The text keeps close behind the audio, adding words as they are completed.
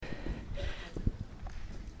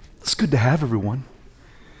good to have everyone.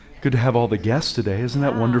 Good to have all the guests today. Isn't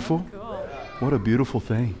that wonderful? Cool. What a beautiful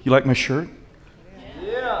thing. You like my shirt?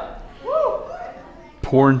 Yeah.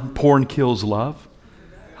 Porn kills love.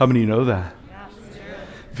 How many of you know that?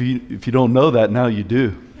 If you don't know that, now you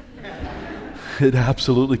do. It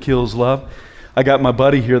absolutely kills love. I got my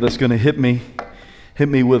buddy here that's going to hit me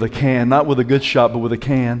with a can, not with a good shot, but with a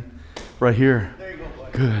can, right here. There you go,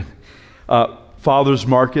 buddy. Good. Father's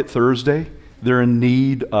Market Thursday. They're in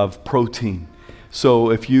need of protein.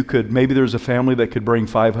 So if you could, maybe there's a family that could bring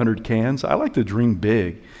 500 cans. I like to dream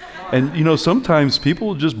big. And sometimes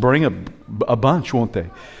people just bring a bunch, won't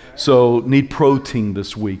they? So need protein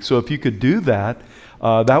this week. So if you could do that,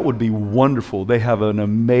 that would be wonderful. They have an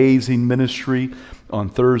amazing ministry on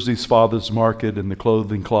Thursdays, Father's Market in the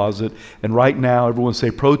clothing closet. And right now, everyone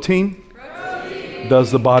say protein. Protein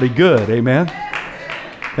does the body good. Amen.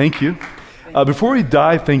 Thank you. Before we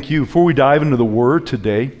dive into the Word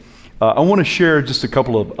today, I want to share just a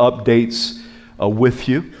couple of updates with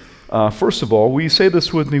you. First of all, will you say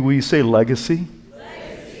this with me? Will you say legacy?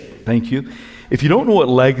 Legacy. Thank you. If you don't know what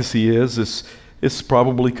legacy is, it's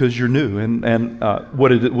probably because you're new. And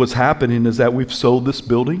what's happening is that we've sold this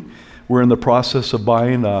building. We're in the process of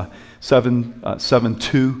buying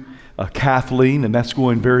 772 Kathleen, and that's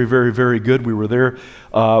going very, very, very good. We were there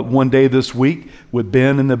one day this week with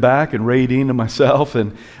Ben in the back and Ray Dean and myself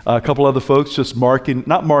and a couple other folks just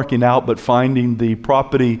not marking out, but finding the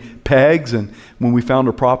property pegs. And when we found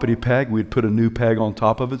a property peg, we'd put a new peg on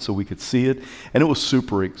top of it so we could see it. And it was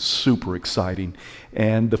super, super exciting.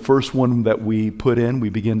 And the first one that we put in, we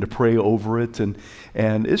began to pray over it. And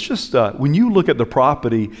it's just, when you look at the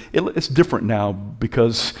property, it's different now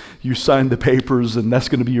because you signed the papers and that's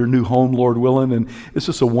going to be your new home, Lord willing. And it's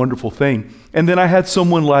just a wonderful thing. And then I had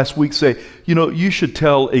someone last week say, you should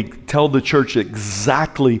tell the church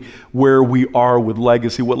exactly where we are with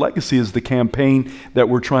Legacy. What Legacy is the campaign that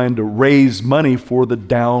we're trying to raise money for the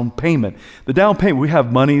down payment. The down payment, we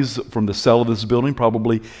have monies from the sale of this building,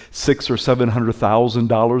 probably $600,000 or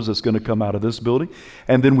 $700,000 that's going to come out of this building.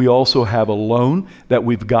 And then we also have a loan that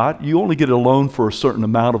we've got. You only get a loan for a certain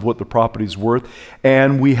amount of what the property's worth.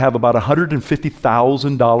 And we have about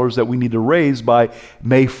 $150,000 that we need to raise by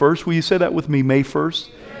May 1st. Will you say that with me, May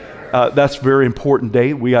 1st? That's a very important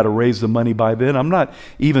date. We got to raise the money by then. I'm not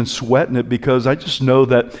even sweating it because I just know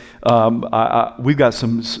that we've got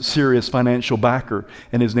some serious financial backer,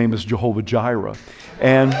 and his name is Jehovah Jireh.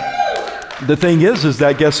 And the thing is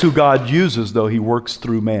that guess who God uses, though? He works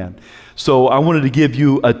through man. So I wanted to give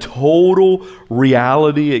you a total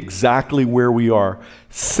reality exactly where we are.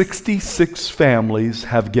 66 families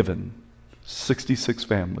have given. 66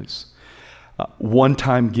 families.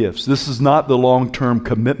 One-time gifts. This is not the long-term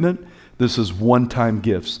commitment. This is one-time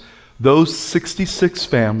gifts. Those 66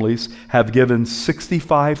 families have given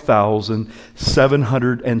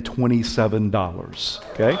 $65,727.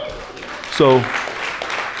 Okay? So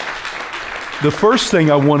the first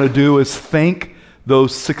thing I want to do is thank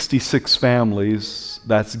those 66 families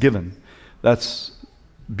that's given. That's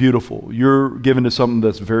beautiful. You're given to something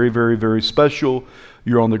that's very, very, very special.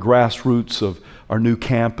 You're on the grassroots of our new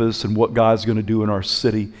campus and what God's going to do in our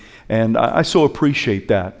city. And I so appreciate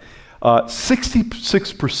that.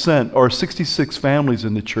 66% or 66 families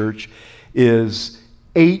in the church is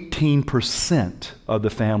 18% of the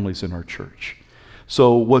families in our church.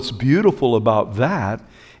 So what's beautiful about that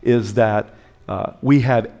is that we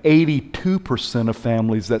have 82% of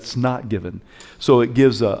families that's not given. So it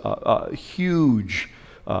gives a huge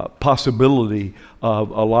possibility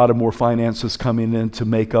of a lot of more finances coming in to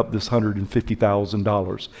make up this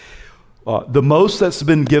 $150,000. The most that's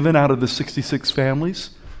been given out of the 66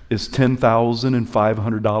 families is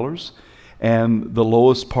 $10,500, and the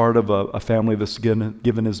lowest part of a family that's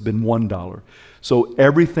given has been $1. So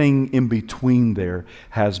everything in between there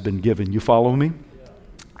has been given. You follow me?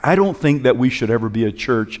 I don't think that we should ever be a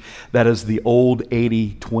church that is the old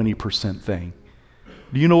 80-20% thing.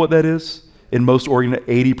 Do you know what that is? In most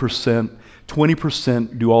 80%,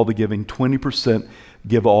 20% do all the giving, 20%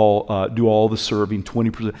 do all the serving,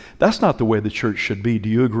 20%. That's not the way the church should be. Do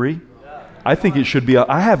you agree? I think it should be.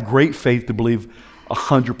 I have great faith to believe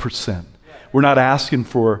 100%. We're not asking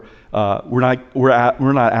for. We're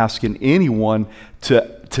not asking anyone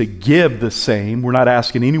to give the same. We're not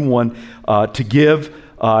asking anyone to give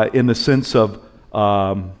in the sense of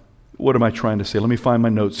what am I trying to say? Let me find my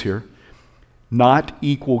notes here. Not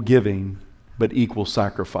equal giving, but equal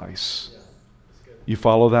sacrifice. You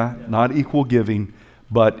follow that? Not equal giving,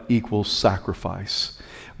 but equal sacrifice.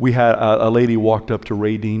 We had a lady walked up to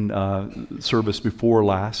Ray Dean service before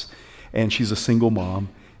last, and she's a single mom,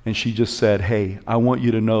 And she just said, hey, I want you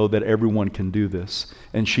to know that everyone can do this.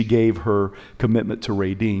 And she gave her commitment to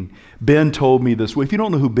Radine. Ben told me this week, if you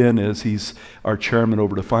don't know who Ben is, he's our chairman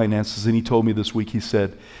over to finances. And he told me this week, he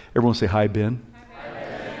said, everyone say hi, Ben. Hi,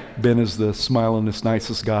 Ben. Ben is the smilingest,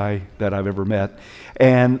 nicest guy that I've ever met.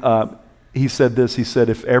 And he said this, he said,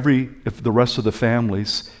 if the rest of the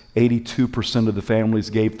families, 82% of the families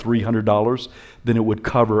gave $300, then it would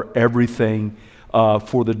cover everything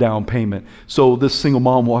for the down payment. So this single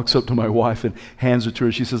mom walks up to my wife and hands it to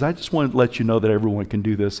her. She says, I just wanted to let you know that everyone can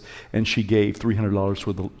do this. And she gave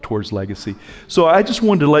 $300 towards Legacy. So I just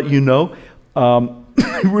wanted to let you know,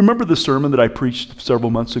 remember the sermon that I preached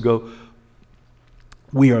several months ago?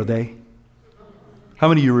 We are they. How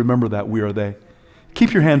many of you remember that? We are they.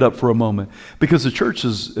 Keep your hand up for a moment, because the church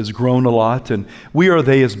has grown a lot, and we are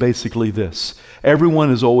they is basically this. Everyone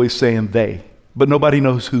is always saying they, but nobody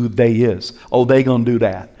knows who they is. Oh, they gonna do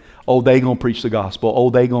that. Oh, they gonna preach the gospel. Oh,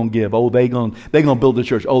 they gonna give. Oh, they gonna build the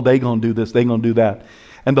church. Oh, they gonna do this. They gonna do that.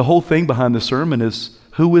 And the whole thing behind the sermon is,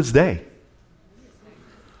 who is they?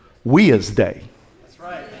 We is they. That's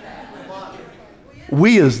right.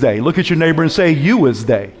 We is they. Look at your neighbor and say, you is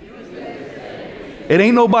they. It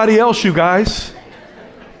ain't nobody else, you guys.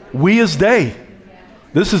 We is they.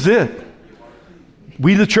 This is it.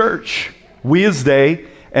 We the church. We is they,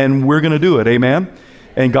 and we're going to do it. Amen?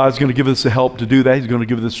 And God's going to give us the help to do that. He's going to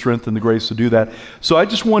give us the strength and the grace to do that. So I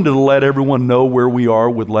just wanted to let everyone know where we are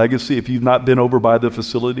with Legacy. If you've not been over by the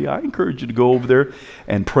facility, I encourage you to go over there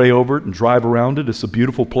and pray over it and drive around it. It's a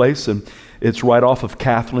beautiful place, and it's right off of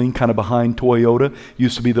Kathleen, kind of behind Toyota.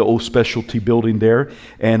 Used to be the old specialty building there,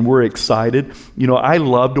 and we're excited. You know, I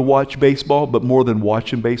love to watch baseball, but more than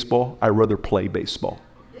watching baseball, I rather play baseball.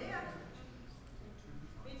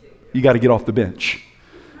 You got to get off the bench.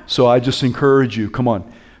 So I just encourage you, come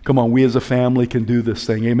on, we as a family can do this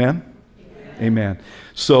thing, amen? Amen.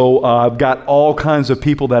 So I've got all kinds of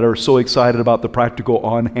people that are so excited about the practical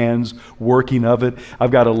on-hands working of it.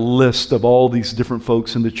 I've got a list of all these different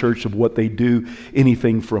folks in the church of what they do,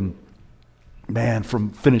 anything from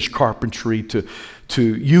finished carpentry to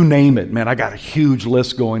you name it. Man, I got a huge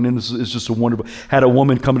list going, and it's just a wonderful. Had a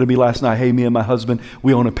woman come to me last night. Hey, me and my husband,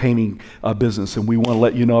 we own a painting business, and we want to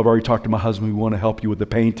let you know. I've already talked to my husband. We want to help you with the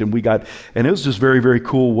paint, and it was just very, very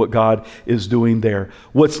cool what God is doing there.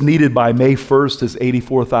 What's needed by May 1st is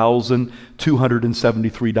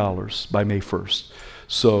 $84,273 by May 1st.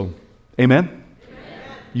 So, amen?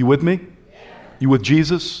 You with me? You with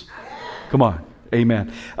Jesus? Come on.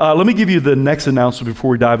 Amen. Let me give you the next announcement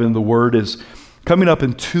before we dive into the Word. Is coming up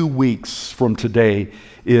in 2 weeks from today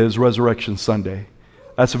is Resurrection Sunday.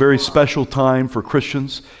 That's a very special time for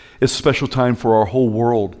Christians. It's a special time for our whole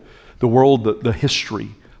world. The world, the history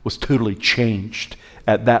was totally changed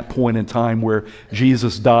at that point in time where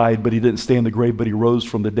Jesus died, but he didn't stay in the grave, but he rose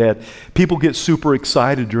from the dead. People get super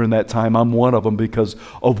excited during that time. I'm one of them because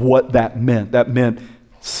of what that meant. That meant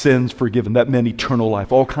sins forgiven. That meant eternal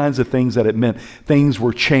life. All kinds of things that it meant. Things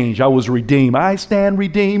were changed. I was redeemed. I stand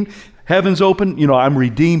redeemed. Heaven's open. You know, I'm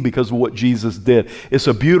redeemed because of what Jesus did. It's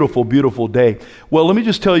a beautiful, beautiful day. Well, let me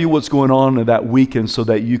just tell you what's going on in that weekend so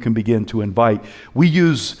that you can begin to invite. We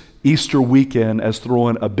use Easter weekend as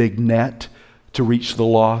throwing a big net to reach the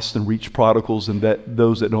lost and reach prodigals and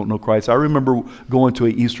those that don't know Christ. I remember going to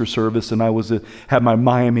an Easter service, and I had my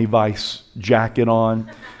Miami Vice jacket on.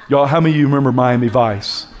 Y'all, how many of you remember Miami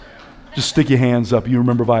Vice? Just stick your hands up. You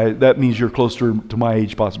remember Vice. That means you're closer to my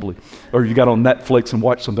age, possibly. Or you got on Netflix and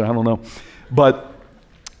watched something. I don't know. But,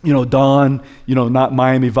 you know, Don, you know, not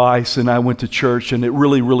Miami Vice, and I went to church, and it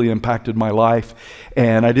really, really impacted my life.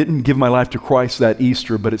 And I didn't give my life to Christ that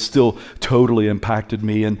Easter, but it still totally impacted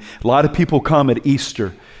me. And a lot of people come at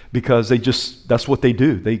Easter because that's what they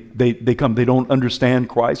do. They come, they don't understand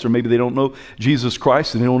Christ, or maybe they don't know Jesus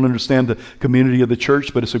Christ, and they don't understand the community of the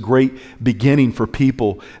church, but it's a great beginning for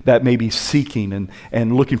people that may be seeking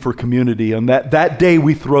and looking for community. And that day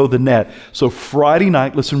we throw the net. So Friday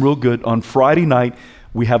night, listen real good, on Friday night,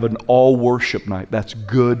 we have an all worship night. That's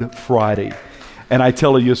Good Friday. And I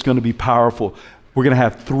tell you, it's going to be powerful. We're going to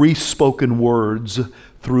have 3 spoken words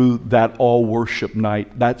through that all worship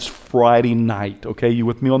night. That's Friday night. Okay, you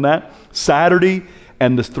with me on that? Saturday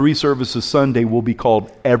and the 3 services Sunday will be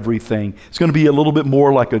called Everything. It's going to be a little bit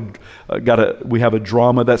more like we have a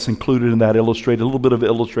drama that's included in that illustrated, a little bit of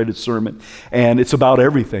illustrated sermon. And it's about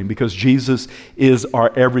everything because Jesus is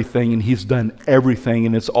our everything, and he's done everything,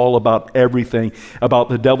 and it's all about everything, about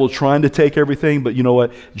the devil trying to take everything, but you know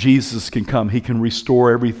what? Jesus can come. He can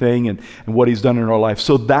restore everything and what he's done in our life.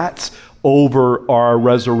 So that's over our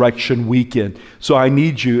resurrection weekend. So I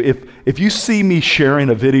need you, if you see me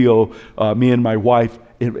sharing a video, me and my wife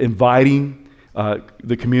inviting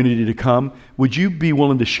the community to come. Would you be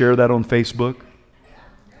willing to share that on Facebook?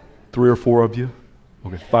 3 or 4 of you?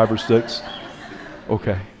 Okay, 5 or 6?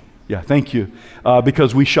 Okay. Yeah, thank you.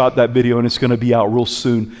 Because we shot that video and it's going to be out real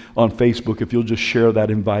soon on Facebook if you'll just share that,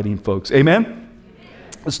 inviting folks. Amen?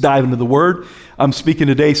 Let's dive into the Word. I'm speaking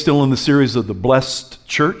today still in the series of the Blessed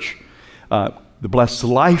Church, the blessed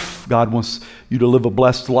life. God wants you to live a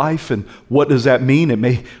blessed life. And what does that mean? It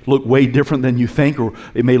may look way different than you think, or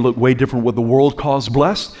it may look way different what the world calls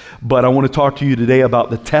blessed. But I want to talk to you today about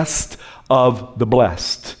the test of the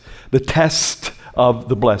blessed. The test of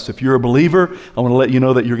the blessed. If you're a believer, I want to let you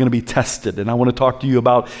know that you're going to be tested. And I want to talk to you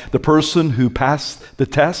about the person who passed the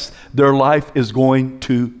test. Their life is going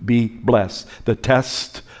to be blessed. The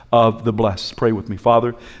test of the blessed. Pray with me.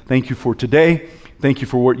 Father, thank you for today. Thank you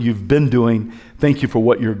for what you've been doing. Thank you for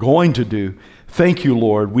what you're going to do. Thank you,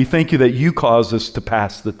 Lord. We thank you that you cause us to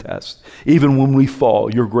pass the test. Even when we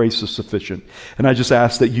fall, your grace is sufficient. And I just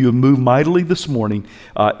ask that you move mightily this morning,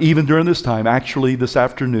 even during this time, actually this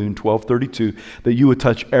afternoon, 12:32, that you would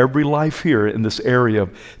touch every life here in this area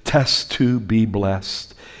of test to be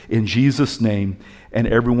blessed. In Jesus' name. And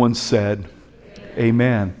everyone said,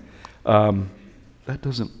 Amen. That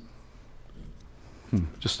doesn't,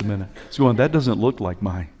 just a minute. So that doesn't look like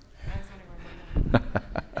mine.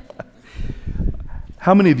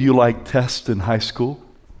 How many of you like tests in high school?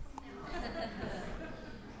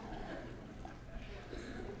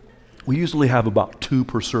 We usually have about 2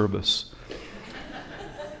 per service.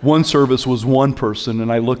 One service was one person,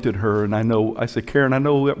 and I looked at her, and I said, Karen, I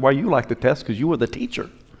know why you like the test, because you were the teacher.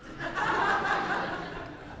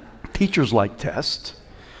 Teachers like tests.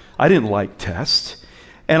 I didn't like tests.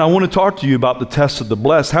 And I want to talk to you about the test of the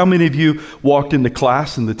blessed. How many of you walked into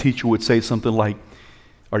class and the teacher would say something like,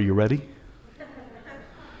 are you ready?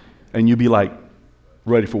 And you'd be like,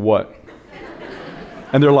 ready for what?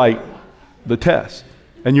 And they're like, the test.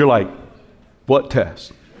 And you're like, what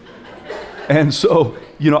test? And so,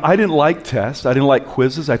 I didn't like tests. I didn't like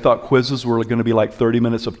quizzes. I thought quizzes were going to be like 30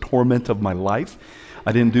 minutes of torment of my life.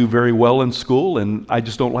 I didn't do very well in school, and I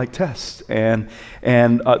just don't like tests. And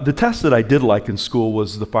the test that I did like in school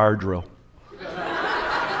was the fire drill.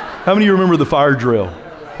 How many of you remember the fire drill?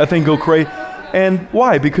 That thing go crazy. And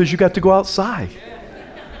why? Because you got to go outside.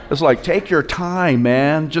 It's like, take your time,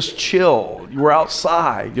 man. Just chill. You were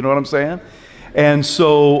outside. You know what I'm saying? And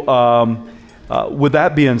so, with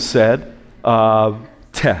that being said,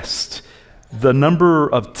 test. The number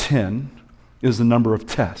of 10 is the number of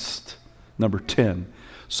test. Number 10.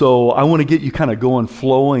 So I want to get you kind of going,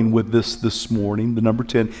 flowing with this morning, the number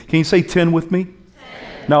 10. Can you say 10 with me? 10.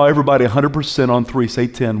 Now everybody 100% on 3. Say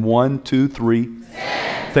 10. 1, 2, 3.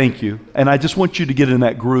 10. Thank you. And I just want you to get in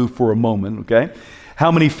that groove for a moment, okay?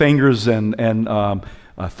 How many fingers and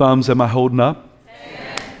thumbs am I holding up?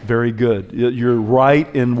 10. Very good. You're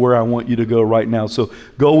right in where I want you to go right now. So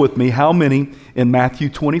go with me. How many in Matthew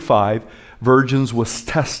 25 virgins was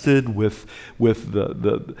tested with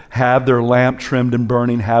the have their lamp trimmed and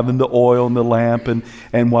burning, having the oil in the lamp,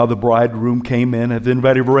 and while the bridegroom came in? Have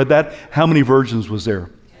anybody ever read that? How many virgins was there?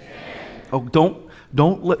 10. Oh,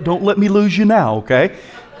 don't let me lose you now, okay?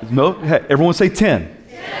 No, everyone say 10.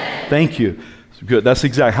 10. Thank you. Good. That's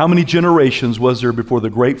exact. How many generations was there before the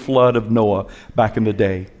great flood of Noah back in the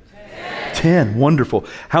day? 10. 10. Wonderful.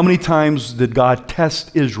 How many times did God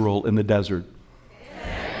test Israel in the desert?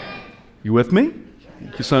 10. You with me?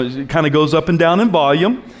 It kind of goes up and down in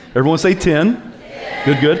volume. Everyone say 10.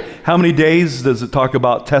 10. Good. How many days does it talk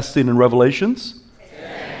about testing in Revelations?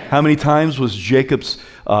 10. How many times was Jacob's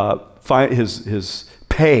his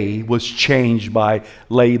pay was changed by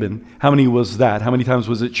Laban? How many was that? How many times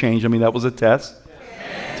was it changed? I mean, that was a test.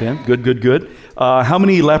 10. Good. How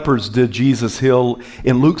many lepers did Jesus heal?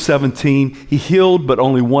 In Luke 17, he healed, but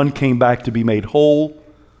only one came back to be made whole.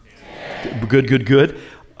 10. Good.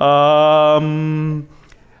 How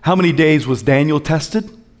many days was Daniel tested?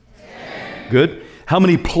 10. Good. How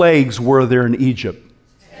many plagues were there in Egypt?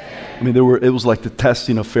 10. I mean, it was like the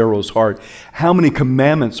testing of Pharaoh's heart. How many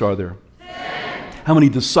commandments are there? 10. How many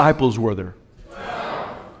disciples were there?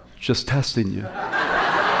 12. Just testing you.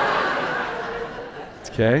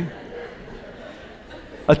 Okay?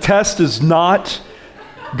 A test is not,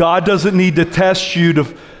 God doesn't need to test you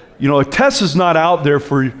to, a test is not out there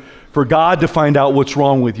for God to find out what's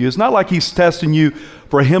wrong with you. It's not like he's testing you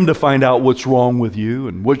for him to find out what's wrong with you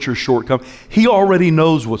and what's your shortcoming. He already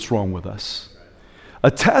knows what's wrong with us.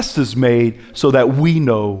 A test is made so that we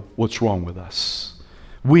know what's wrong with us.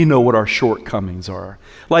 We know what our shortcomings are.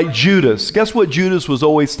 Like Judas. Guess what Judas was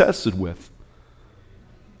always tested with?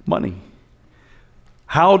 Money.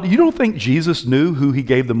 You don't think Jesus knew who he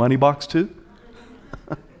gave the money box to?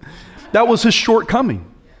 That was his shortcoming.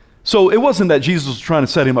 So it wasn't that Jesus was trying to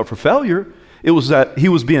set him up for failure. It was that he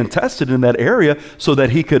was being tested in that area so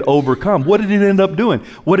that he could overcome. What did he end up doing?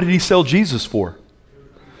 What did he sell Jesus for?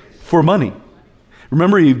 For money.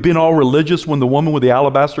 Remember, he'd been all religious when the woman with the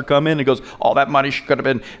alabaster come in and goes, all that money could have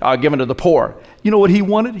been given to the poor. You know what he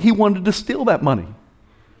wanted? He wanted to steal that money.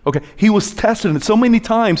 Okay, he was tested, and so many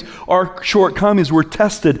times our shortcomings were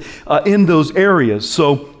tested in those areas.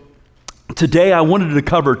 So today I wanted to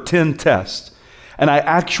cover 10 tests, and I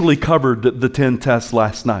actually covered the 10 tests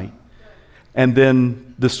last night. And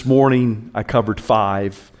then this morning I covered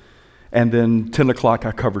 5. And then 10 o'clock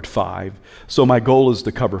I covered 5. So my goal is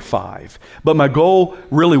to cover 5. But my goal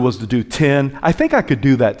really was to do 10. I think I could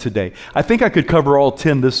do that today. I think I could cover all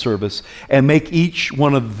 10 this service and make each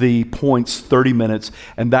one of the points 30 minutes.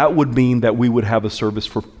 And that would mean that we would have a service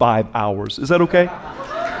for 5 hours. Is that okay?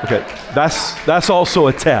 Okay, that's also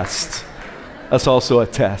a test. That's also a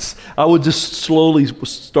test. I would just slowly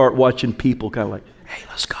start watching people kind of like, hey,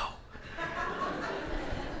 let's go.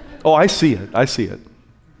 Oh, I see it. I see it.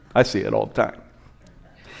 I see it all the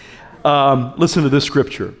time. Listen to this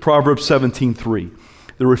scripture, Proverbs 17:3.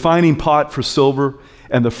 The refining pot for silver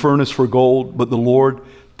and the furnace for gold, but the Lord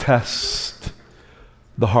tests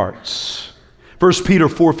the hearts. 1 Peter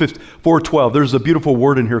 4:12. There's a beautiful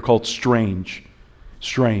word in here called strange.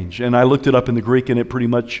 Strange. And I looked it up in the Greek, and it pretty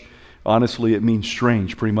much, honestly, it means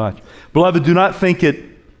strange, pretty much. Beloved, do not think it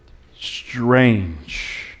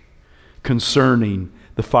strange concerning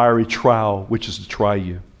the fiery trial which is to try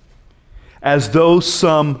you, as though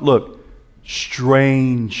some,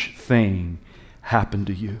 strange thing happened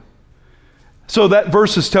to you. So that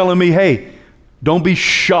verse is telling me, hey, don't be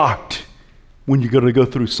shocked when you're going to go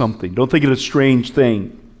through something. Don't think it a strange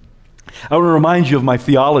thing. I want to remind you of my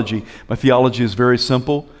theology. My theology is very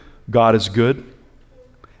simple. God is good.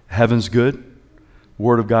 Heaven's good.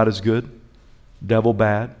 Word of God is good. Devil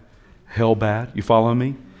bad. Hell bad. You following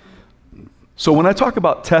me? So when I talk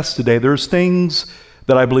about tests today, there's things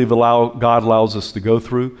that I believe God allows us to go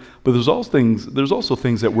through, but there's also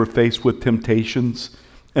things that we're faced with, temptations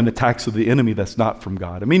and attacks of the enemy that's not from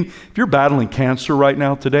God. I mean, if you're battling cancer right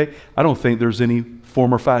now today, I don't think there's any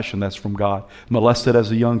form or fashion that's from God. Molested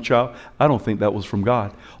as a young child, I don't think that was from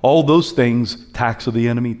God. All those things, attacks of the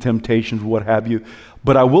enemy, temptations, what have you.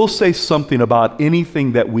 But I will say something about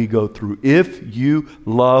anything that we go through. If you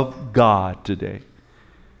love God today,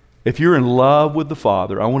 if you're in love with the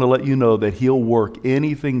Father, I want to let you know that He'll work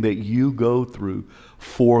anything that you go through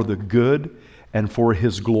for the good and for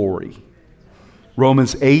His glory.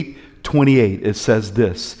 Romans 8:28, it says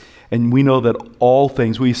this, and we know that all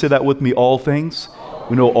things, will you say that with me, all things?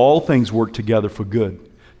 We know all things work together for good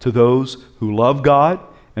to those who love God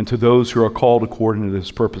and to those who are called according to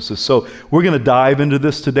His purposes. So we're going to dive into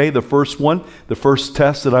this today. The first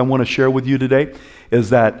test that I want to share with you today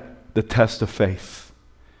is that the test of faith.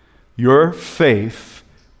 Your faith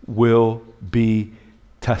will be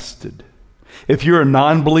tested. If you're a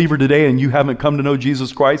non-believer today and you haven't come to know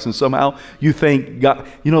Jesus Christ and somehow you think, God,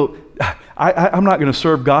 I'm not going to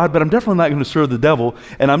serve God, but I'm definitely not going to serve the devil,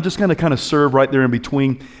 and I'm just going to kind of serve right there in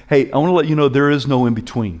between. Hey, I want to let you know there is no in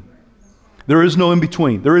between. There is no in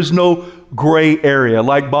between. There is no gray area.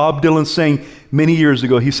 Like Bob Dylan sang many years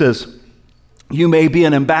ago, he says, you may be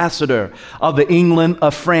an ambassador of the England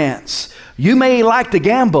of France. You may like to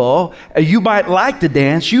gamble. You might like to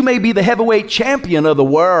dance. You may be the heavyweight champion of the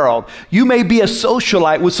world. You may be a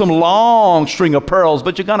socialite with some long string of pearls,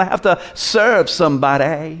 but you're going to have to serve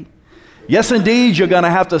somebody. Yes, indeed, you're going to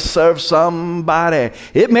have to serve somebody.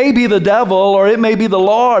 It may be the devil or it may be the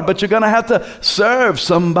Lord, but you're going to have to serve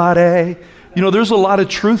somebody. You know, there's a lot of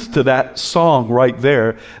truth to that song right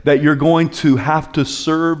there, that you're going to have to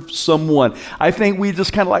serve someone. I think we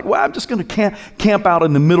just kind of like, well, I'm just going to camp out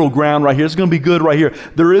in the middle ground right here. It's going to be good right here.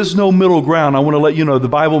 There is no middle ground. I want to let you know, the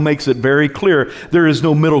Bible makes it very clear. There is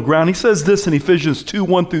no middle ground. He says this in Ephesians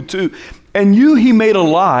 2:1-2. And you He made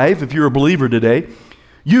alive, if you're a believer today,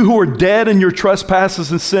 you who are dead in your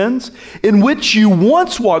trespasses and sins, in which you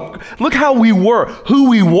once walked. Look how we were,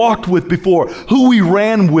 who we walked with before, who we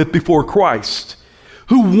ran with before Christ,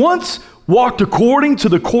 who once walked according to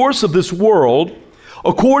the course of this world,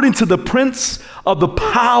 according to the prince of the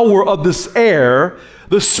power of this air,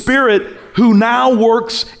 the spirit who now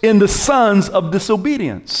works in the sons of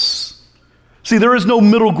disobedience. See, there is no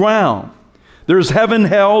middle ground. There's heaven,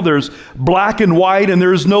 hell, there's black and white, and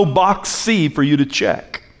there's no box C for you to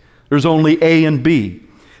check. There's only A and B.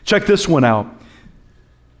 Check this one out.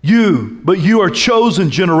 But you are chosen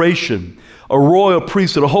generation, a royal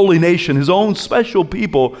priesthood, a holy nation, His own special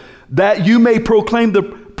people, that you may proclaim the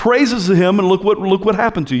praises of Him. And look what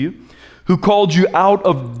happened to you, who called you out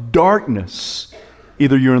of darkness.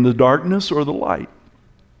 Either you're in the darkness or the light.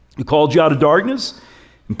 He called you out of darkness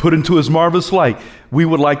and put into his marvelous light. We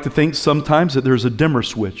would like to think sometimes that there's a dimmer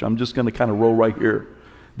switch. I'm just going to kind of roll right here.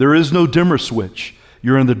 There is no dimmer switch.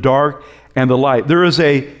 You're in the dark and the light. There is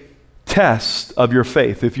a test of your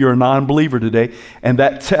faith if you're a non-believer today. And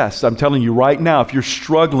that test, I'm telling you right now, if you're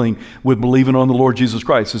struggling with believing on the Lord Jesus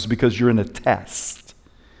Christ, it's because you're in a test.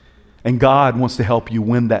 And God wants to help you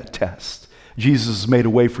win that test. Jesus has made a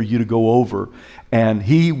way for you to go over, and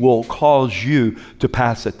he will cause you to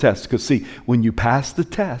pass that test. Because see, when you pass the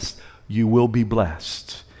test, you will be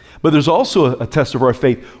blessed. But there's also a test of our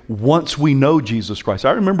faith once we know Jesus Christ.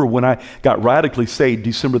 I remember when I got radically saved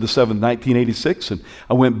December the 7th, 1986, and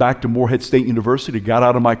I went back to Morehead State University, got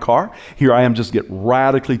out of my car. Here I am, just get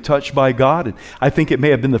radically touched by God. And I think it may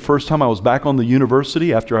have been the first time I was back on the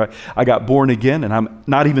university after I got born again, and I'm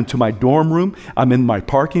not even to my dorm room. I'm in my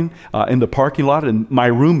in the parking lot, and my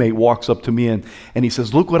roommate walks up to me and he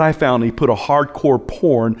says, "Look what I found." And he put a hardcore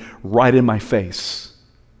porn right in my face.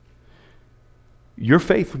 Your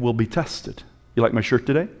faith will be tested. You like my shirt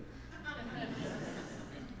today?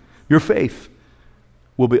 Your faith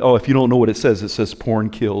will be, if you don't know what it says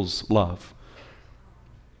porn kills love.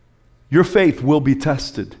 Your faith will be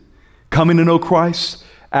tested. Coming to know Christ,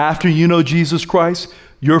 after you know Jesus Christ,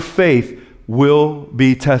 your faith will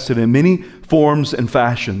be tested in many forms and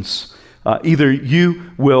fashions. Either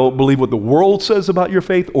you will believe what the world says about your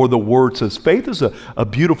faith or the Word says. Faith is a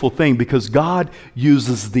beautiful thing because God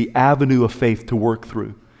uses the avenue of faith to work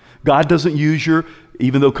through. God doesn't use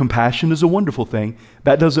even though compassion is a wonderful thing,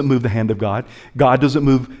 that doesn't move the hand of God. God isn't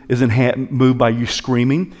moved by you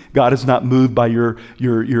screaming. God is not moved by your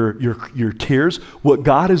tears. What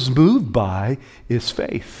God is moved by is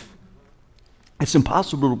faith. It's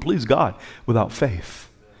impossible to please God without faith.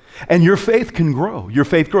 And your faith can grow. Your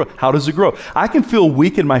faith grows. How does it grow? I can feel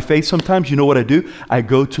weak in my faith sometimes. You know what I do? I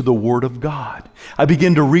go to the Word of God. I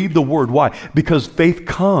begin to read the Word. Why? Because faith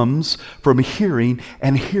comes from hearing,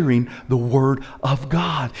 and hearing the Word of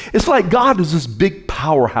God. It's like God is this big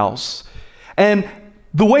powerhouse. And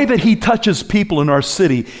the way that he touches people in our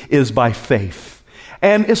city is by faith.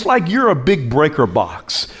 And it's like you're a big breaker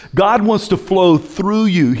box. God wants to flow through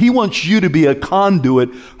you. He wants you to be a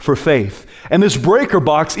conduit for faith. And this breaker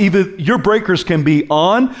box, either your breakers can be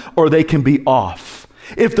on or they can be off.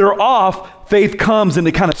 If they're off, faith comes and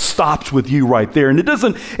it kind of stops with you right there. And it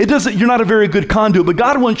doesn't, you're not a very good conduit, but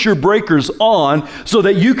God wants your breakers on so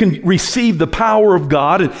that you can receive the power of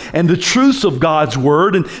God and the truths of God's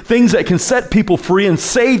Word and things that can set people free and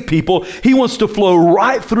save people. He wants to flow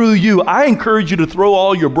right through you. I encourage you to throw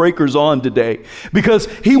all your breakers on today because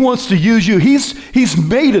he wants to use you. He's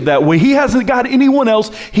made it that way. He hasn't got anyone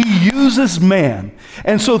else. He uses man.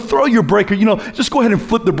 And so throw your breaker, just go ahead and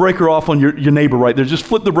flip the breaker off on your neighbor right there. Just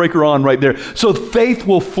flip the breaker on right there. So faith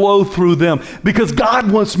will flow through them because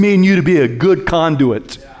God wants me and you to be a good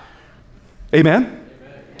conduit. Yeah. Amen?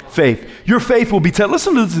 Faith. Your faith will be tested.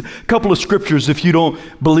 Listen to this couple of scriptures if you don't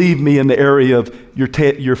believe me in the area of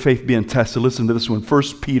your faith being tested. Listen to this one.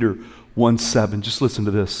 1 Peter 1:7. Just listen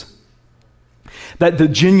to this. That the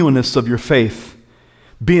genuineness of your faith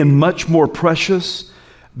being much more precious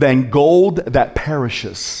than gold that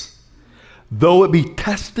perishes, though it be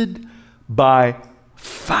tested by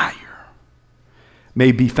fire,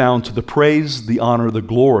 may be found to the praise, the honor, the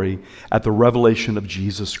glory at the revelation of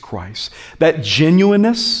Jesus Christ. That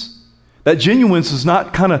genuineness is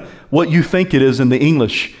not kind of what you think it is in the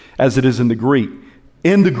English as it is in the Greek.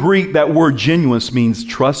 In the Greek, that word genuineness means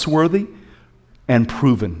trustworthy and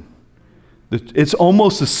proven. It's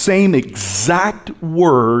almost the same exact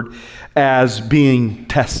word as being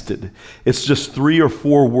tested. It's just 3 or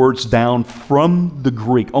 4 words down from the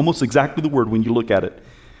Greek, almost exactly the word when you look at it,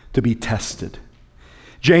 to be tested.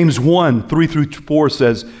 James 1:3-4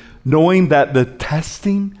 says, knowing that the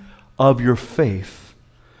testing of your faith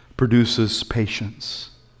produces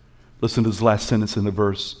patience. Listen to this last sentence in the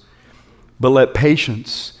verse. But let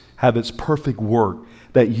patience have its perfect work,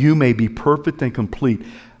 that you may be perfect and complete,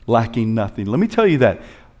 lacking nothing. Let me tell you that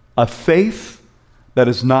a faith that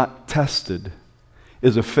is not tested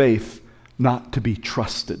is a faith not to be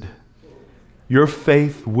trusted. Your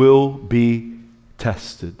faith will be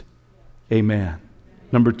tested. Amen.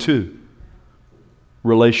 Number 2,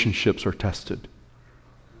 relationships are tested.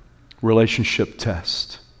 Relationship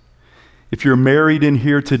test. If you're married in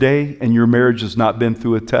here today and your marriage has not been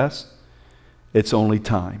through a test, it's only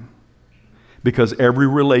time. Because every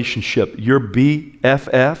relationship, your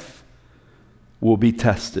BFF will be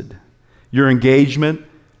tested. Your engagement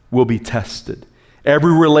will be tested.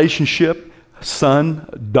 Every relationship,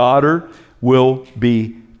 son, daughter, will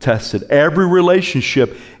be tested. Every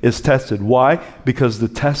relationship is tested. Why? Because the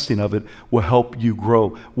testing of it will help you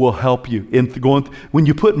grow, will help you. When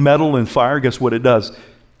you put metal in fire, guess what it does?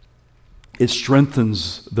 It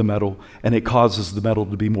strengthens the metal, and it causes the metal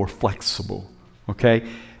to be more flexible. Okay?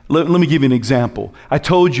 Let me give you an example. I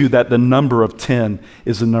told you that the number of 10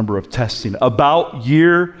 is the number of testing. About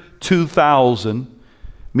year 2000,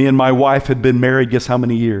 me and my wife had been married, guess how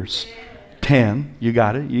many years? 10. You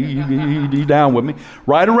got it. You down with me.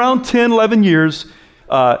 Right around 10, 11 years,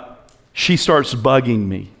 she starts bugging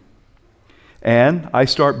me. And I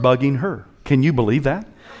start bugging her. Can you believe that?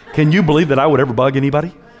 Can you believe that I would ever bug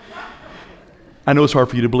anybody? I know it's hard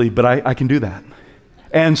for you to believe, but I can do that.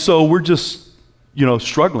 And so we're just,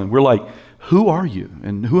 struggling. We're like, who are you?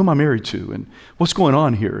 And who am I married to? And what's going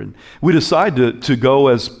on here? And we decide to go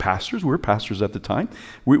as pastors. We were pastors at the time.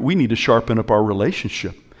 We need to sharpen up our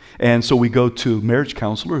relationship. And so we go to a marriage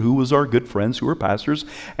counselor who was our good friends who were pastors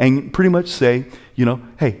and pretty much say,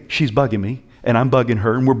 hey, she's bugging me and I'm bugging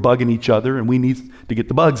her and we're bugging each other and we need to get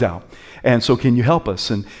the bugs out. And so can you help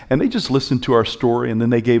us? And they just listened to our story and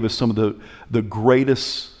then they gave us some of the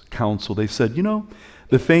greatest counsel. They said,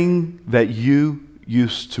 the thing that you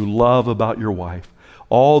used to love about your wife,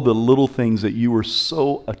 all the little things that you were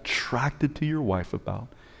so attracted to your wife about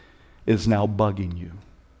is now bugging you.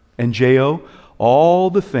 And J.O., all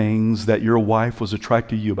the things that your wife was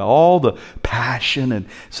attracted to you about, all the passion, and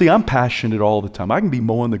see, I'm passionate all the time. I can be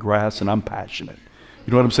mowing the grass and I'm passionate.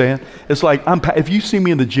 You know what I'm saying? It's like, if you see me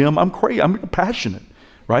in the gym, I'm crazy, I'm passionate,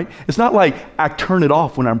 right? It's not like I turn it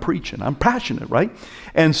off when I'm preaching. I'm passionate, right?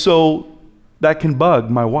 And so that can bug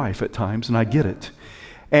my wife at times, and I get it.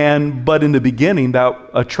 But in the beginning, that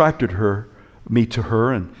attracted me to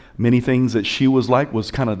her, and many things that she was like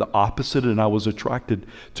was kind of the opposite, and I was attracted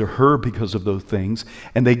to her because of those things.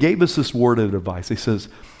 And they gave us this word of advice. They says,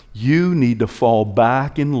 you need to fall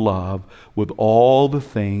back in love with all the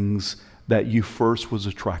things that you first was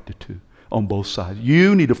attracted to on both sides.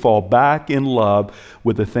 You need to fall back in love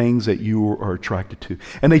with the things that you are attracted to.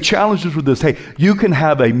 And they challenged us with this, hey, you can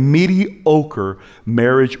have a mediocre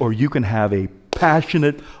marriage or you can have a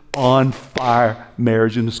passionate, on fire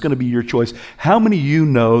marriage, and it's going to be your choice. How many of you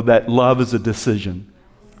know that love is a decision?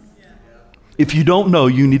 If you don't know,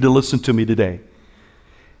 you need to listen to me today.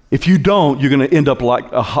 If you don't, you're going to end up like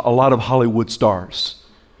a lot of Hollywood stars.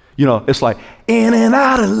 It's like, in and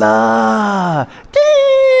out of love.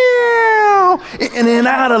 In and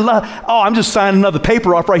out of love. Oh, I'm just signing another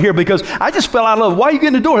paper off right here because I just fell out of love. Why are you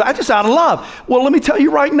getting the door? I just out of love. Well, let me tell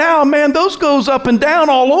you right now, man, those goes up and down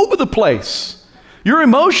all over the place. Your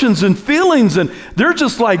emotions and feelings, and they're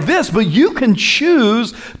just like this, but you can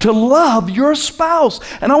choose to love your spouse.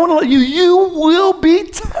 And I want to let you will be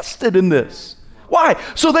tested in this. Why?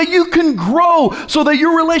 So that you can grow, so that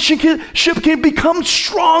your relationship can become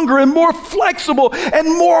stronger and more flexible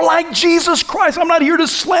and more like Jesus Christ. I'm not here to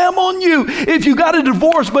slam on you if you got a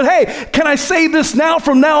divorce, but hey, can I say this now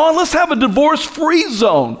from now on? Let's have a divorce-free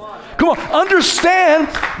zone. Come on, understand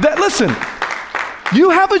that, listen, you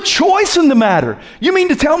have a choice in the matter. You mean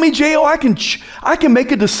to tell me, J.O., I can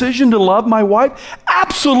make a decision to love my wife?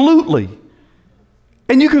 Absolutely.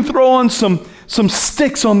 And you can throw on some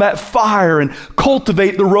sticks on that fire and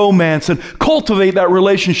cultivate the romance and cultivate that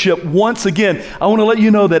relationship. Once again, I want to let you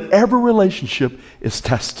know that every relationship is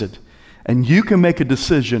tested. And you can make a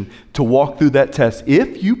decision to walk through that test.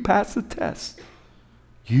 If you pass the test,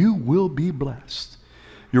 you will be blessed.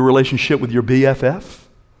 Your relationship with your BFF,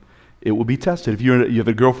 it will be tested. If you have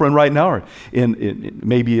a girlfriend right now, or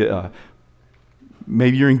maybe you're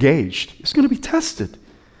engaged, it's going to be tested.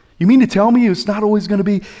 You mean to tell me it's not always going to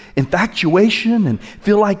be infatuation and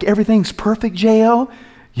feel like everything's perfect, J.O.?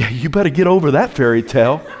 Yeah, you better get over that fairy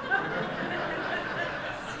tale.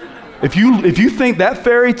 If you think that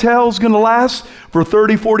fairy tale is going to last for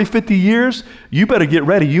 30, 40, 50 years, you better get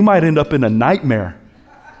ready. You might end up in a nightmare.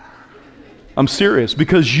 I'm serious,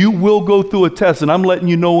 because you will go through a test, and I'm letting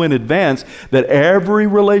you know in advance that every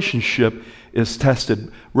relationship is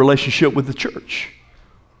tested. Relationship with the church.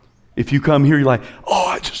 If you come here, you're like, oh,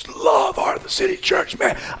 I just love Heart of the City Church,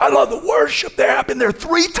 man. I love the worship there. I've been there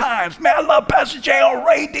 3 times. Man, I love Pastor J.O.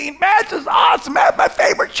 Ray Dean. Man, this is awesome. Man, my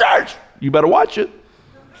favorite church. You better watch it.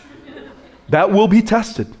 That will be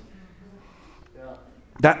tested.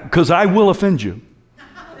 Because I will offend you.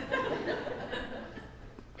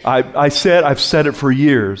 I've said it for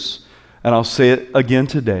years, and I'll say it again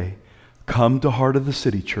today. Come to Heart of the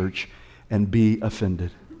City Church and be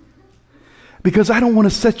offended. Because I don't want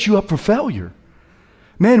to set you up for failure.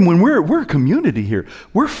 Man, when we're a community here,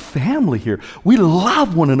 we're family here. We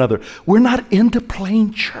love one another. We're not into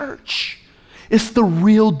playing church. It's the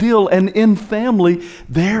real deal. And in family,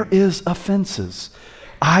 there is offenses.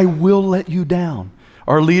 I will let you down.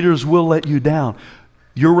 Our leaders will let you down.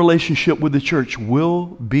 Your relationship with the church will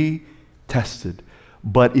be tested.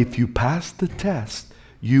 But if you pass the test,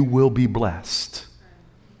 you will be blessed.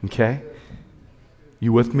 Okay?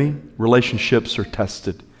 You with me? Relationships are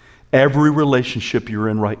tested. Every relationship you're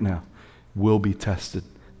in right now will be tested.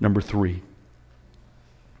 Number 3,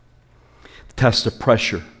 the test of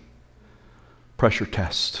pressure. Pressure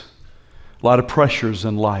test. A lot of pressures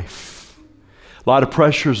in life. A lot of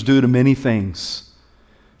pressures due to many things.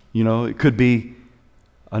 You know, it could be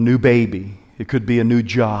a new baby. It could be a new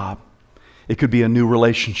job. It could be a new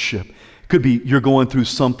relationship. It could be you're going through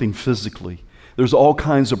something physically. There's all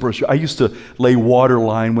kinds of pressure. I used to lay water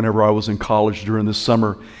line whenever I was in college during the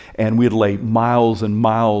summer, and we'd lay miles and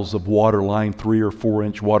miles of water line, 3 or 4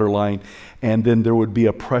 inch water line, and then there would be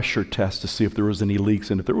a pressure test to see if there was any leaks.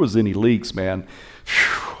 And if there was any leaks, man,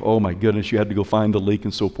 oh my goodness, you had to go find the leak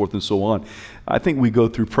and so forth and so on. I think we go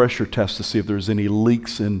through pressure tests to see if there's any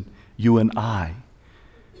leaks in you and I.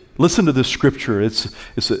 Listen to this scripture. It's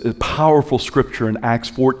a powerful scripture in Acts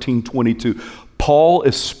 14:22. Paul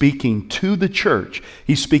is speaking to the church.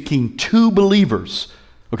 He's speaking to believers.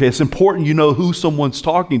 Okay, it's important you know who someone's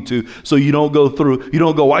talking to, so you don't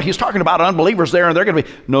go, well, he's talking about unbelievers there and they're going to be.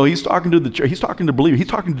 No, he's talking to the church. He's talking to believers. He's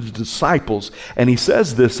talking to the disciples. And he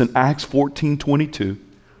says this in Acts 14:22.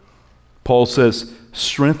 Paul says,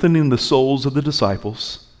 strengthening the souls of the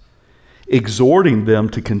disciples, exhorting them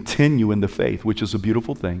to continue in the faith, which is a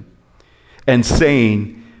beautiful thing, and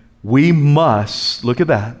saying, we must, look at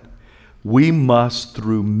that, we must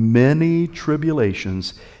through many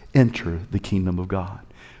tribulations enter the kingdom of God.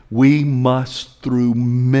 We must through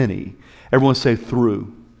many. Everyone say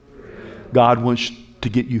through. God wants to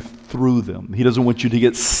get you through them. He doesn't want you to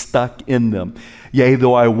get stuck in them. Yea,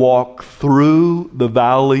 though I walk through the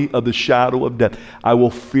valley of the shadow of death, I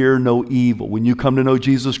will fear no evil. When you come to know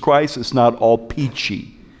Jesus Christ, it's not all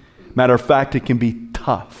peachy. Matter of fact, it can be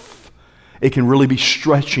tough. It can really be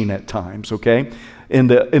stretching at times, okay? In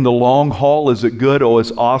the long haul, is it good? Oh,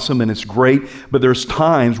 it's awesome and it's great. But there's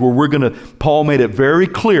times where Paul made it very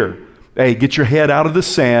clear, hey, get your head out of the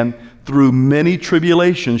sand. Through many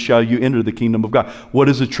tribulations shall you enter the kingdom of God. What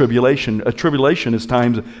is a tribulation? A tribulation is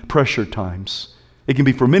pressure times. It can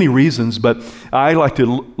be for many reasons, but I like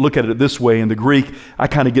to look at it this way. In the Greek, I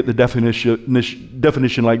kind of get the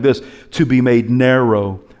definition like this: to be made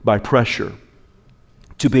narrow by pressure.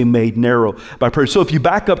 To be made narrow by pressure. So if you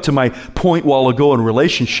back up to my point while ago in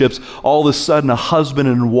relationships, all of a sudden a husband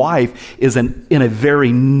and wife is in a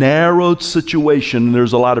very narrow situation, and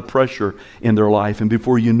there's a lot of pressure in their life. And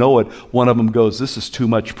before you know it, one of them goes, this is too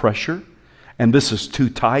much pressure, and this is too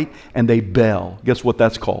tight, and they bail. Guess what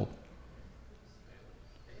that's called?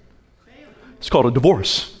 It's called a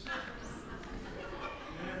divorce.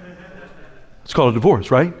 It's called a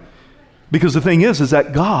divorce, right? Because the thing is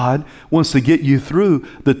that God wants to get you through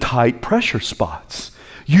the tight pressure spots.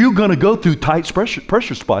 You're going to go through tight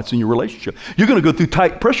pressure spots in your relationship. You're going to go through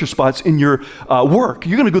tight pressure spots in your work.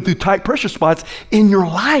 You're going to go through tight pressure spots in your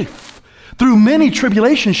life. Through many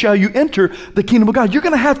tribulations shall you enter the kingdom of God. You're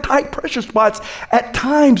going to have tight pressure spots at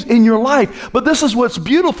times in your life. But this is what's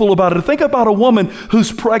beautiful about it. Think about a woman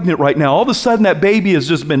who's pregnant right now. All of a sudden that baby has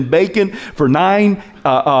just been baking for being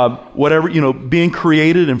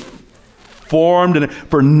created and formed and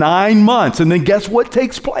for 9 months, and then guess what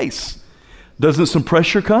takes place? Doesn't some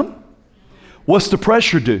pressure come? What's the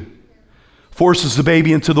pressure do? Forces the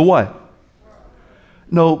baby into the what?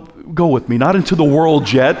 No, go with me. Not into the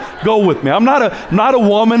world yet. Go with me. I'm not a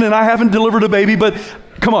woman and I haven't delivered a baby, but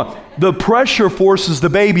come on. The pressure forces the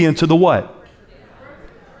baby into the what?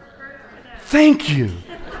 Thank you.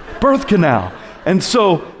 Birth canal. And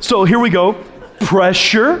so here we go.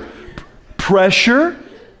 Pressure,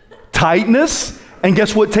 tightness, and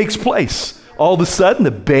guess what takes place? All of a sudden,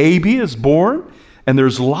 the baby is born, and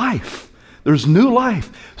there's life. There's new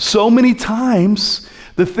life. So many times,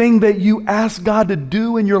 the thing that you ask God to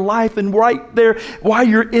do in your life, and right there, while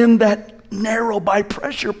you're in that narrow by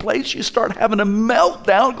pressure place, you start having a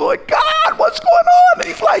meltdown going, God, what's going on? And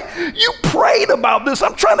he's like, you prayed about this.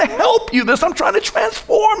 I'm trying to help you. I'm trying to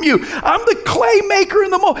transform you. I'm the clay maker in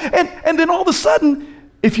the mold. And then all of a sudden,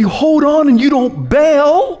 if you hold on and you don't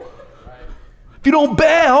bail,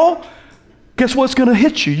 guess what's going to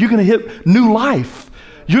hit you? You're going to hit new life.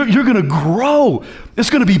 You're going to grow. It's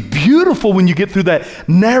going to be beautiful when you get through that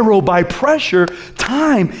narrow by pressure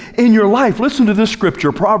time in your life. Listen to this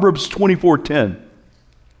scripture, Proverbs 24:10.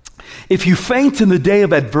 If you faint in the day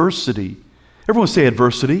of adversity, everyone say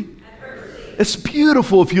adversity. It's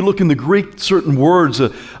beautiful if you look in the Greek, certain words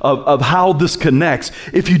of how this connects.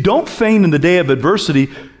 If you don't faint in the day of adversity,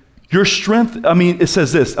 your strength, it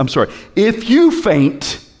says this, if you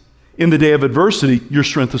faint in the day of adversity, your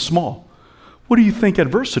strength is small. What do you think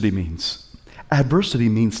adversity means? Adversity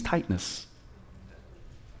means tightness.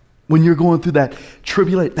 When you're going through that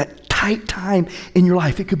that tight time in your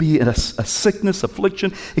life, it could be in a sickness,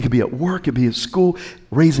 affliction, it could be at work, it could be at school,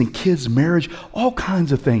 raising kids, marriage, all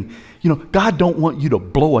kinds of things. God don't want you to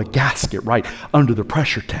blow a gasket right under the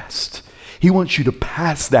pressure test. He wants you to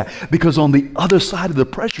pass that, because on the other side of the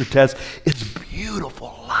pressure test is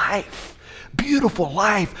beautiful life. Beautiful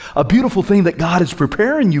life, a beautiful thing that God is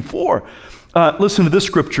preparing you for. Listen to this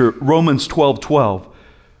scripture, Romans 12:12.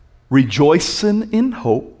 Rejoicing in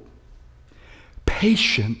hope,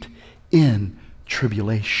 patient in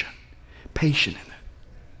tribulation. Patient in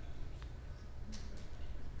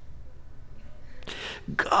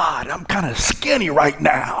it. God, I'm kind of skinny right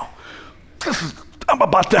now. I'm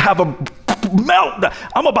about to have a melt.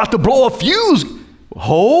 I'm about to blow a fuse.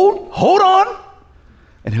 Hold on.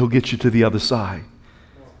 And he'll get you to the other side.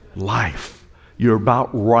 Life. You're about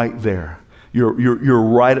right there. You're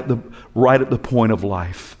right at the point of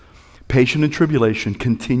life. Patient in tribulation,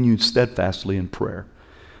 continue steadfastly in prayer.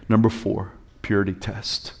 Number 4, purity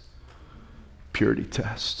test. Purity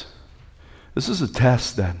test. This is a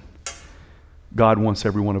test that God wants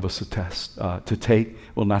every one of us to take.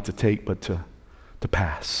 Well, not to take, but to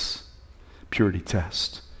pass. Purity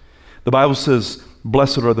test. The Bible says,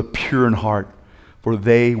 blessed are the pure in heart, for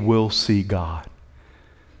they will see God.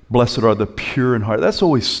 Blessed are the pure in heart. That's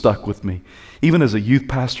always stuck with me. Even as a youth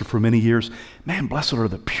pastor for many years, man, blessed are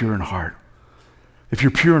the pure in heart. If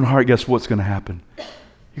you're pure in heart, guess what's going to happen?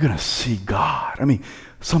 You're going to see God.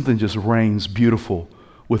 Something just reigns beautiful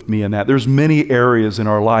with me in that. There's many areas in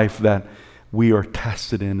our life that we are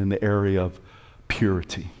tested in the area of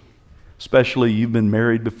purity. Especially you've been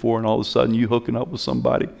married before and all of a sudden you hooking up with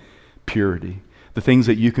somebody. Purity. The things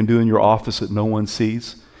that you can do in your office that no one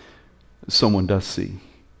sees, someone does see.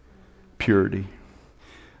 Purity.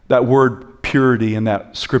 That word purity in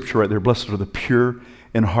that scripture right there, blessed are the pure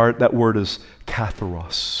in heart, that word is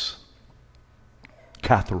katharos.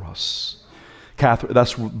 Katharos.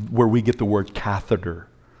 That's where we get the word catheter.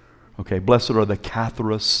 Okay, blessed are the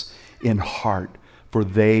katharos in heart, for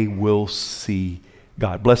they will see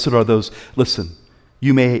God. Blessed are those, listen,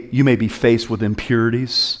 you may be faced with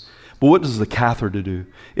impurities, but what does the catheter do?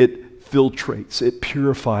 It filtrates, it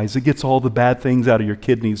purifies, it gets all the bad things out of your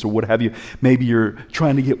kidneys or what have you. Maybe you're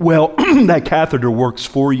trying to get well, that catheter works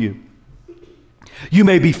for you. You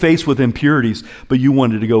may be faced with impurities, but you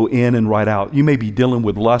wanted to go in and right out. You may be dealing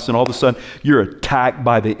with lust, and all of a sudden you're attacked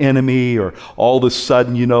by the enemy, or all of a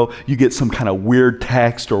sudden, you get some kind of weird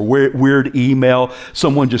text or weird email,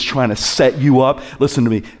 someone just trying to set you up. Listen to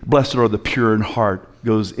me. Blessed are the pure in heart.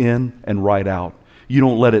 Goes in and right out. You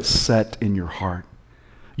don't let it set in your heart.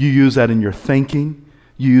 You use that in your thinking.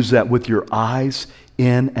 You use that with your eyes,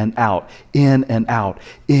 in and out, in and out,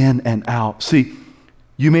 in and out. See,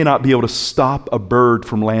 you may not be able to stop a bird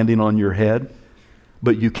from landing on your head,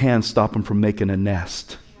 but you can stop them from making a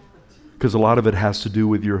nest. Because a lot of it has to do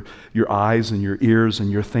with your eyes and your ears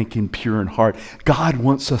and your thinking pure in heart. God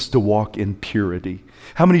wants us to walk in purity.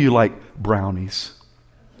 How many of you like brownies?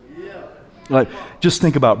 Like, just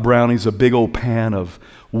think about brownies, a big old pan of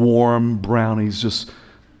warm brownies,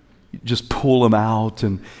 just pull them out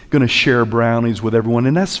and going to share brownies with everyone.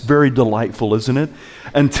 And that's very delightful, isn't it?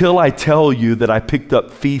 Until I tell you that I picked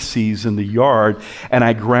up feces in the yard and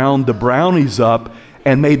I ground the brownies up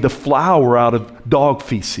and made the flour out of dog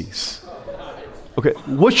feces. Okay,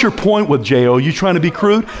 what's your point with J.O.? You trying to be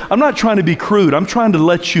crude? I'm not trying to be crude. I'm trying to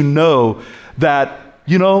let you know that,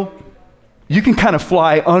 you can kind of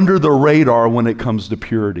fly under the radar when it comes to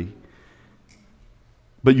purity.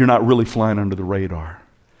 But you're not really flying under the radar.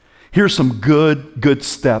 Here's some good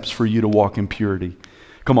steps for you to walk in purity.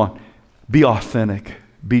 Come on. Be authentic.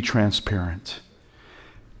 Be transparent.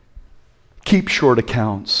 Keep short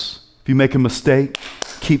accounts. If you make a mistake,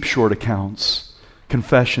 keep short accounts.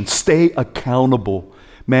 Confession. Stay accountable.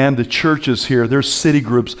 Man, the church is here. There's city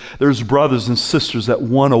groups. There's brothers and sisters that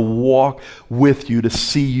want to walk with you to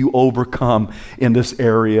see you overcome in this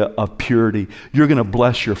area of purity. You're going to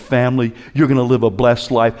bless your family. You're going to live a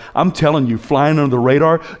blessed life. I'm telling you, flying under the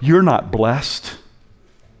radar, you're not blessed.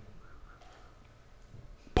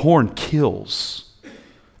 Porn kills.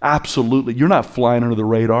 Absolutely. You're not flying under the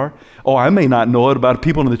radar. Oh, I may not know it, about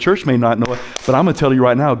people in the church may not know it, but I'm going to tell you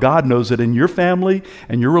right now, God knows it, and your family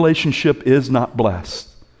and your relationship is not blessed.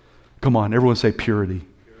 Come on, everyone say purity.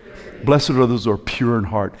 Blessed are those who are pure in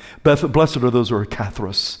heart. Blessed are those who are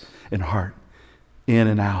katharos in heart. in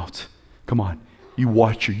and out. Come on. You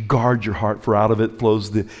watch, you guard your heart, for out of it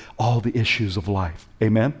flows all the issues of life.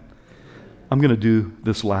 Amen? I'm going to do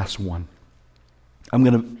this last one. I'm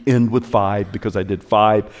going to end with 5 because I did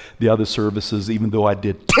 5 the other services, even though I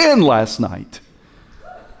did 10 last night.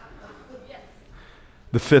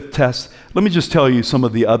 The 5th test. Let me just tell you some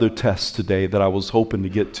of the other tests today that I was hoping to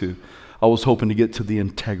get to. I was hoping to get to the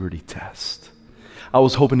integrity test. I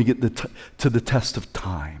was hoping to get to the test of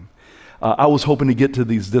time. I was hoping to get to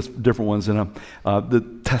these different ones, and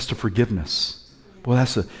the test of forgiveness. Well,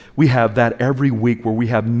 we have that every week, where we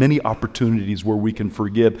have many opportunities where we can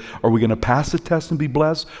forgive. Are we going to pass the test and be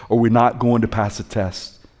blessed, or are we not going to pass the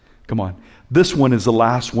test? Come on. This one is the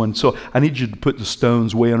last one, so I need you to put the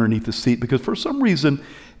stones way underneath the seat, because for some reason,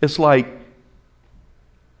 it's like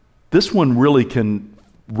this one really can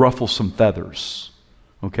ruffle some feathers,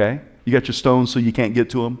 okay? You got your stones so you can't get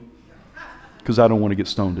to them? Because I don't want to get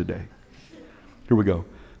stoned today. Here we go.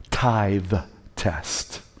 Tithe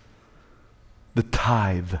test. The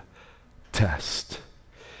tithe test.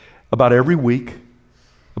 About every week,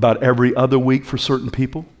 about every other week for certain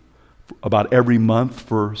people, about every month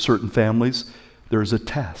for certain families, there's a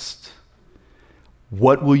test.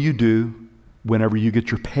 What will you do whenever you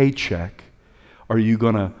get your paycheck? Are you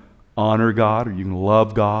going to honor God? Are you going to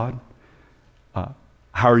love God?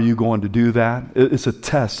 How are you going to do that? It's a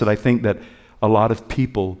test that I think that a lot of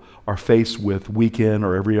people are faced with week in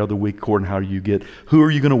or every other week, according to how you get. Who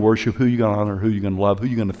are you going to worship? Who are you going to honor? Who are you going to love? Who are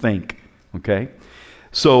you going to think? Okay?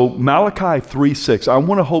 So Malachi 3:6, I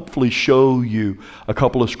want to hopefully show you a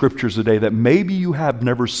couple of scriptures today that maybe you have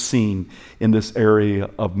never seen in this area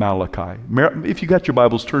of Malachi. If you got your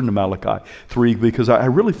Bibles, turn to Malachi 3, because I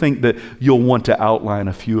really think that you'll want to outline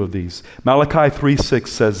a few of these. Malachi 3:6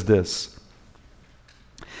 says this.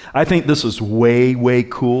 I think this is way, way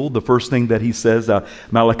cool. The first thing that he says,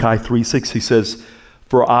 Malachi 3:6, he says,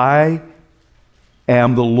 "For I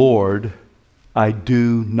am the Lord, I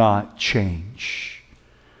do not change."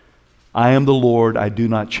 I am the Lord, I do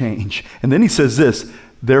not change. And then he says this,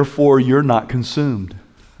 "Therefore you're not consumed."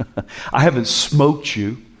 I haven't smoked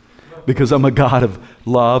you, because I'm a God of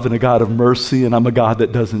love and a God of mercy, and I'm a God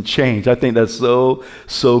that doesn't change. I think that's so,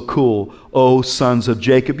 so cool. Oh, sons of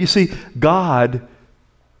Jacob. You see, God,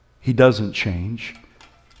 He doesn't change.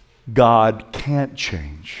 God can't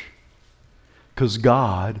change, because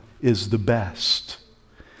God is the best.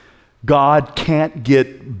 God can't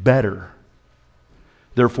get better.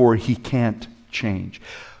 Therefore, He can't change.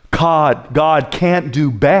 God can't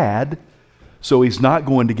do bad, so He's not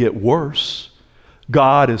going to get worse.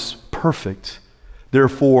 God is perfect.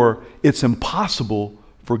 Therefore, it's impossible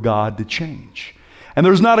for God to change. And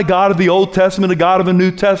there's not a God of the Old Testament, a God of the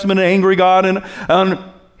New Testament, an angry God, and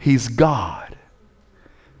He's God.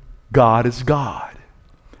 God is God.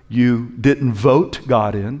 You didn't vote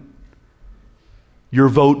God in. Your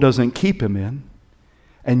vote doesn't keep Him in.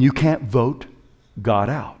 And you can't vote God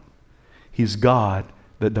out. He's God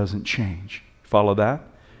that doesn't change. Follow that?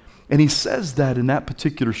 And He says that in that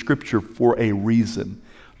particular scripture for a reason.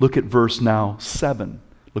 Look at verse now 7.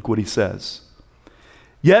 Look what He says.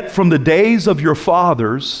 "Yet from the days of your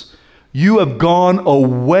fathers you have gone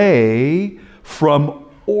away from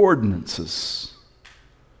ordinances."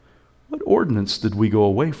 What ordinance did we go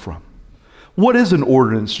away from? What is an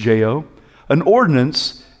ordinance, J.O.? An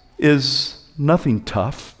ordinance is nothing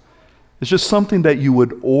tough. It's just something that you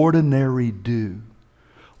would ordinarily do.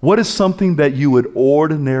 What is something that you would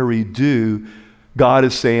ordinarily do? God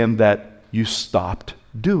is saying that you stopped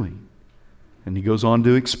doing. And He goes on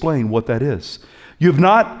to explain what that is. You've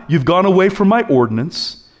gone away from my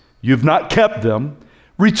ordinance. You've not kept them.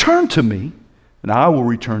 Return to me, and I will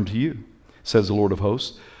return to you, says the Lord of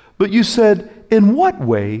hosts. But you said, in what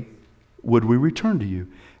way would we return to you?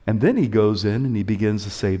 And then He goes in and He begins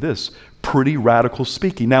to say this, pretty radical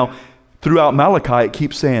speaking. Now, throughout Malachi, it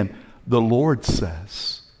keeps saying, the Lord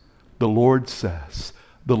says, the Lord says,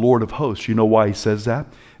 the Lord of hosts. You know why He says that?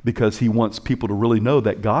 Because He wants people to really know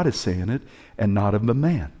that God is saying it and not of a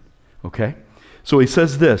man. Okay? So He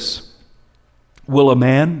says this, "Will a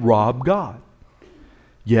man rob God?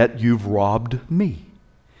 Yet you've robbed me.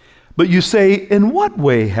 But you say, in what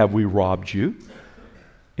way have we robbed you?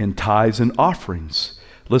 In tithes and offerings."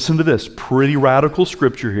 Listen to this, pretty radical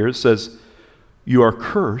scripture here. It says, you are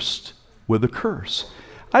cursed with a curse.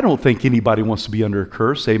 I don't think anybody wants to be under a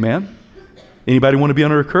curse, amen? Anybody want to be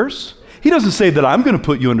under a curse? He doesn't say that I'm going to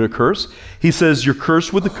put you under a curse. He says you're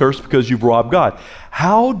cursed with a curse because you've robbed God.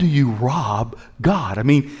 How do you rob God? I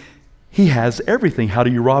mean, He has everything. How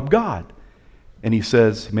do you rob God? And He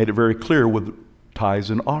says, He made it very clear with tithes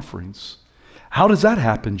and offerings. How does that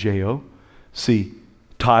happen, J.O.? See,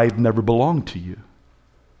 tithe never belonged to you.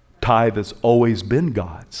 Tithe has always been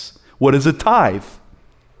God's. What is a tithe?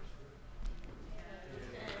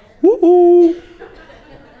 Woo-hoo.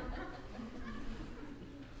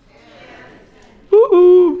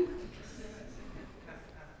 Woo-hoo.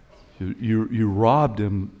 You robbed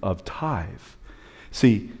him of tithe.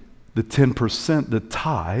 See, the 10%, the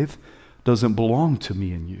tithe, doesn't belong to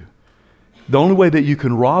me and you. The only way that you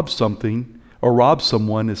can rob something or rob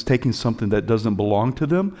someone is taking something that doesn't belong to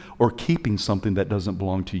them or keeping something that doesn't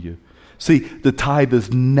belong to you. See, the tithe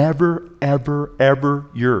is never, ever, ever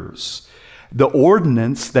yours. The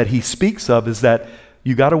ordinance that he speaks of is that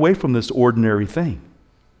you got away from this ordinary thing.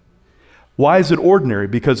 Why is it ordinary?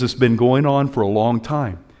 Because it's been going on for a long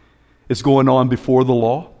time. It's going on before the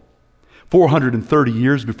law. 430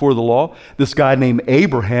 years before the law, this guy named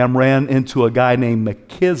Abraham ran into a guy named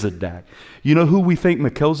Melchizedek. You know who we think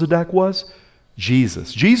Melchizedek was?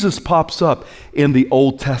 Jesus. Jesus pops up in the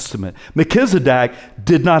Old Testament. Melchizedek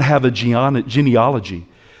did not have a genealogy.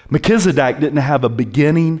 Melchizedek didn't have a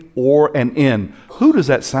beginning or an end. Who does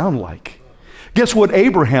that sound like? Guess what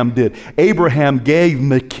Abraham did? Abraham gave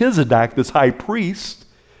Melchizedek, this high priest,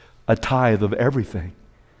 a tithe of everything.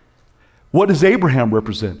 What does Abraham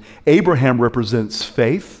represent? Abraham represents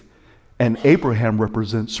faith, and Abraham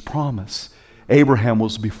represents promise. Abraham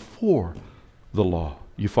was before the law.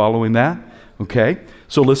 You following that? Okay.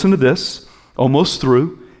 So listen to this. Almost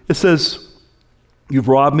through. It says, you've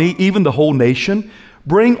robbed me, even the whole nation.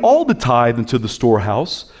 Bring all the tithe into the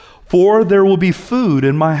storehouse, for there will be food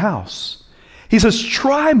in my house. He says,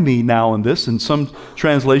 try me now in this. And some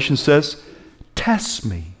translation says, test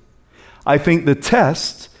me. I think the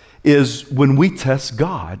test is when we test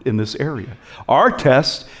God in this area. Our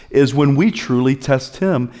test is when we truly test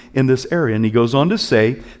him in this area. And he goes on to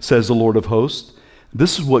say, says the Lord of hosts,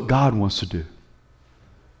 this is what God wants to do.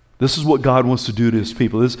 This is what God wants to do to his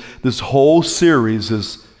people. This whole series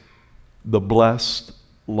is the blessed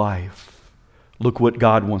life. Look what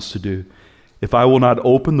God wants to do. If I will not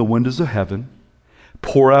open the windows of heaven,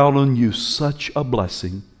 pour out on you such a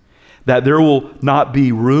blessing that there will not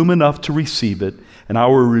be room enough to receive it, and I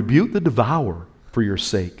will rebuke the devourer for your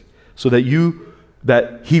sake, so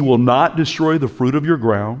that he will not destroy the fruit of your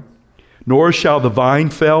ground, nor shall the vine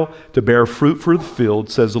fail to bear fruit for the field,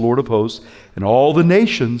 says the Lord of hosts, and all the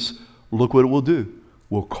nations, look what it will do,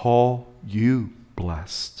 will call you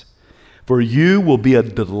blessed. For you will be a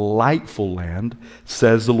delightful land,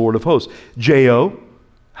 says the Lord of hosts. J.O.,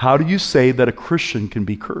 how do you say that a Christian can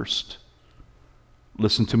be cursed?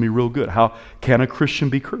 Listen to me real good. How can a Christian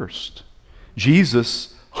be cursed?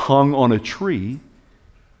 Jesus hung on a tree.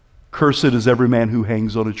 Cursed is every man who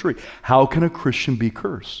hangs on a tree. How can a Christian be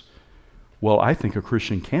cursed? Well, I think a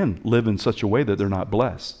Christian can live in such a way that they're not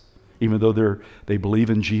blessed. Even though they believe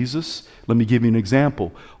in Jesus. Let me give you an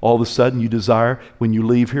example. All of a sudden you desire, when you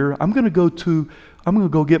leave here, I'm going to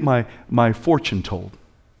go get my fortune told.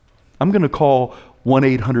 I'm going to call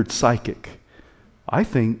 1-800-PSYCHIC. I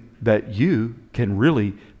think that you can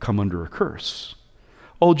really come under a curse.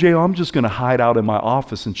 Oh, J.O., I'm just going to hide out in my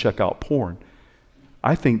office and check out porn.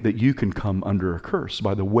 I think that you can come under a curse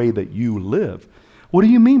by the way that you live. What do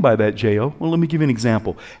you mean by that, J.O.? Well, let me give you an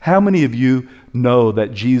example. How many of you know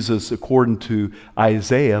that Jesus, according to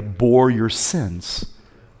Isaiah, bore your sins?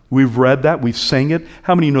 We've read that. We've sang it.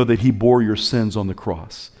 How many know that he bore your sins on the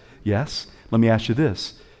cross? Yes? Let me ask you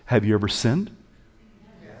this. Have you ever sinned?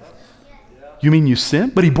 You mean you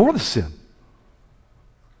sinned? But he bore the sin.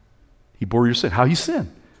 He bore your sin. How he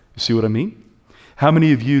sinned? You see what I mean? How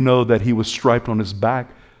many of you know that he was striped on his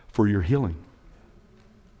back for your healing?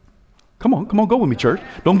 Come on, go with me, church.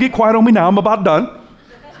 Don't get quiet on me now. I'm about done.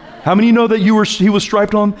 How many of you know that he was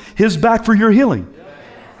striped on his back for your healing?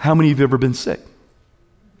 How many of you have ever been sick?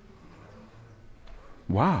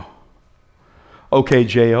 Wow. Okay,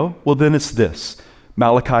 J.O. Well, then it's this.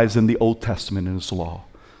 Malachi is in the Old Testament in his law.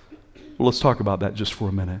 Well, let's talk about that just for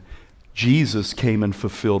a minute. Jesus came and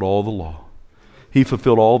fulfilled all the law. He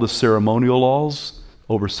fulfilled all the ceremonial laws,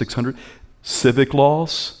 over 600, civic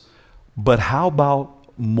laws. But how about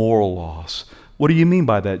moral laws? What do you mean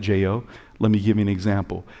by that, J.O.? Let me give you an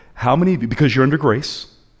example. How many of you, because you're under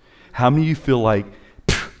grace, how many of you feel like,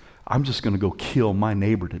 I'm just going to go kill my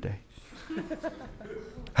neighbor today?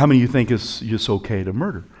 How many of you think it's just okay to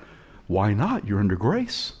murder? Why not? You're under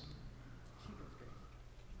grace.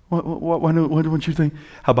 Why don't you think,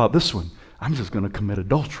 how about this one? I'm just going to commit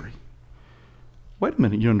adultery. Wait a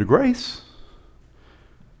minute, you're under grace.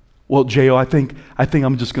 Well, J.O., I think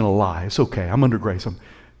I'm just going to lie. It's okay. I'm under grace.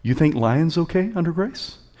 You think lying's okay under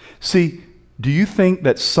grace? See, do you think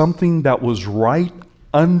that something that was right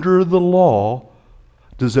under the law,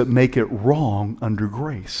 does it make it wrong under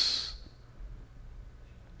grace?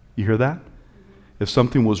 You hear that? If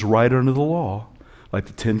something was right under the law, like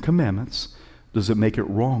the Ten Commandments, does it make it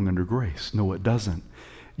wrong under grace? No, it doesn't.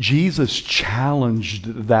 Jesus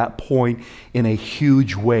challenged that point in a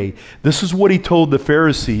huge way. This is what he told the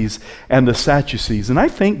Pharisees and the Sadducees. And I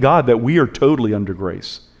thank God that we are totally under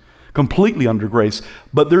grace, completely under grace.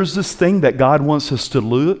 But there's this thing that God wants us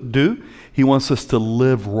to do. He wants us to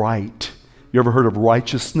live right. You ever heard of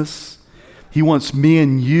righteousness? He wants me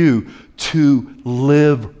and you to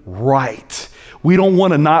live right. We don't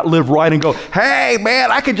want to not live right and go, hey,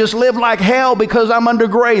 man, I could just live like hell because I'm under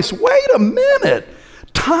grace. Wait a minute.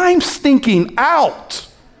 Time stinking out.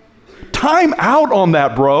 Time out on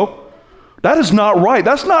that, bro. That is not right.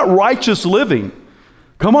 That's not righteous living.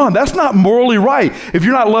 Come on, that's not morally right. If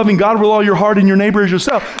you're not loving God with all your heart and your neighbor as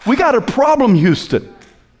yourself, we got a problem, Houston.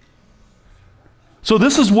 So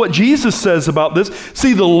this is what Jesus says about this.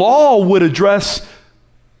 See, the law would address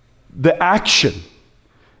the action.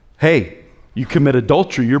 Hey, you commit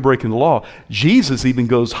adultery, you're breaking the law. Jesus even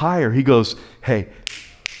goes higher. He goes, hey,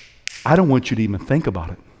 I don't want you to even think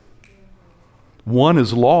about it. One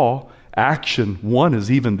is law, action. One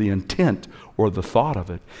is even the intent or the thought of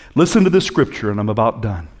it. Listen to this scripture, and I'm about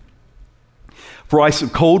done.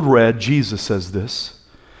 Cold red, Jesus says this,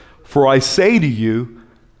 for I say to you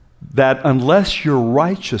that unless your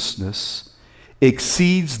righteousness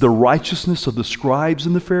exceeds the righteousness of the scribes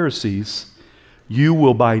and the Pharisees, you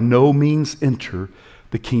will by no means enter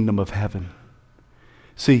the kingdom of heaven.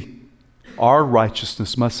 See, our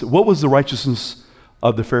righteousness must... What was the righteousness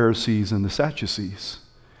of the Pharisees and the Sadducees?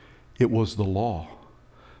 It was the law.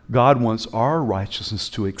 God wants our righteousness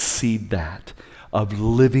to exceed that of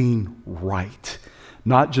living right,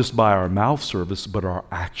 not just by our mouth service, but our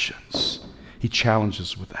actions. He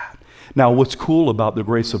challenges with that. Now, what's cool about the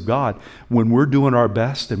grace of God, when we're doing our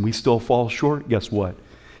best and we still fall short, guess what?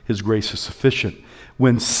 His grace is sufficient.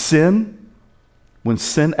 When sin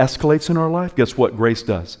escalates in our life, guess what grace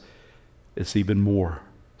does? It's even more.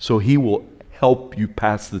 So he will help you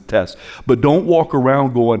pass the test. But don't walk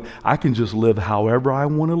around going, I can just live however I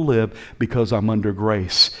want to live because I'm under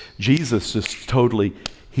grace. Jesus just totally,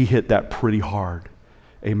 he hit that pretty hard.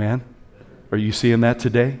 Amen? Are you seeing that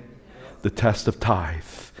today? The test of tithe.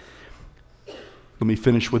 Let me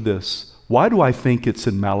finish with this. Why do I think it's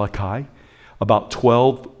in Malachi? About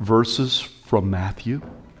 12 verses from Matthew.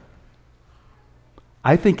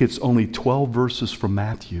 I think it's only 12 verses from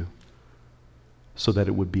Matthew so that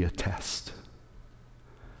it would be a test.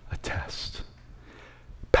 A test.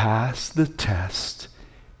 Pass the test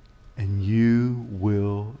and you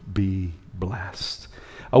will be blessed.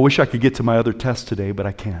 I wish I could get to my other test today, but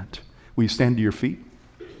I can't. Will you stand to your feet?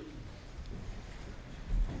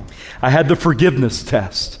 I had the forgiveness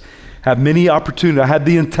test. Had many opportunities. I had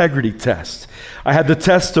the integrity test. I had the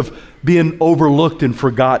test of being overlooked and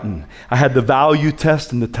forgotten. I had the value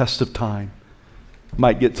test and the test of time.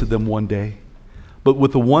 Might get to them one day. But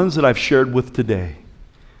with the ones that I've shared with today,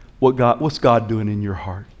 what's God doing in your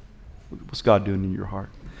heart? What's God doing in your heart?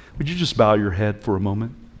 Would you just bow your head for a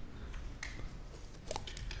moment?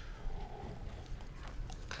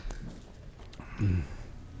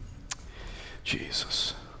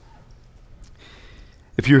 Jesus.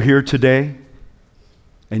 If you're here today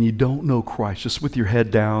and you don't know Christ, just with your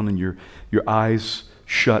head down and your eyes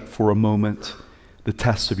shut for a moment, the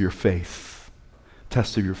test of your faith.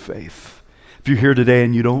 Test of your faith. If you're here today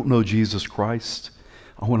and you don't know Jesus Christ,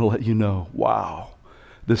 I want to let you know, wow,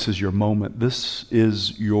 this is your moment. This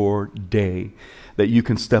is your day that you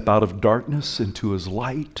can step out of darkness into his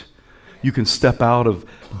light. You can step out of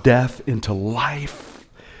death into life.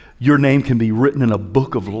 Your name can be written in a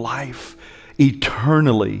book of life.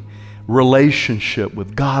 Eternally, relationship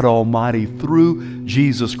with God Almighty through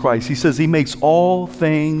Jesus Christ. He says he makes all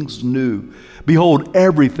things new. Behold,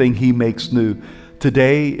 everything he makes new.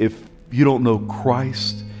 Today, if you don't know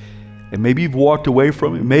Christ, and maybe you've walked away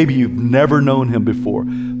from him, maybe you've never known him before,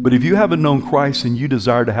 but if you haven't known Christ and you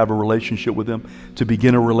desire to have a relationship with him, to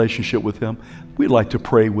begin a relationship with him, we'd like to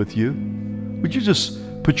pray with you. Would you just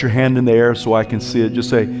put your hand in the air so I can see it? Just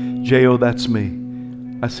say, J.O., that's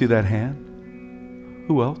me. I see that hand.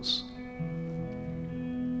 Who else?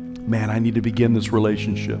 Man, I need to begin this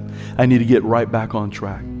relationship. I need to get right back on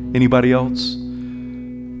track. Anybody else?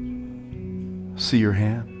 See your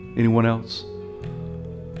hand. Anyone else?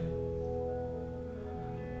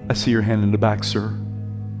 I see your hand in the back, sir.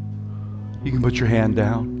 You can put your hand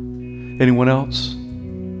down. Anyone else?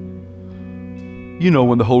 You know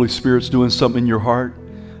when the Holy Spirit's doing something in your heart.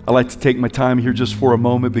 I like to take my time here just for a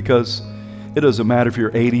moment because it doesn't matter if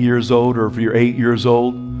you're 80 years old or if you're 8 years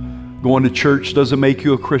old. Going to church doesn't make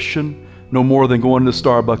you a Christian no more than going to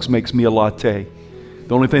Starbucks makes me a latte.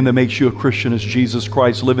 The only thing that makes you a Christian is Jesus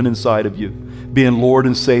Christ living inside of you, being Lord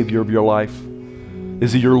and Savior of your life.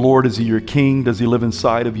 Is He your Lord? Is He your King? Does He live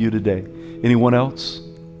inside of you today? Anyone else?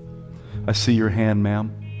 I see your hand,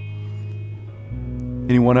 ma'am.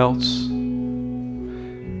 Anyone else?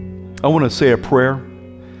 I want to say a prayer,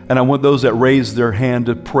 and I want those that raise their hand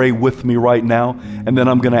to pray with me right now, and then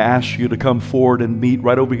I'm going to ask you to come forward and meet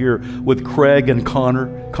right over here with Craig and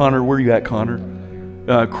Connor. Connor, where are you at, Connor?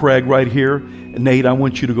 Craig right here. Nate, I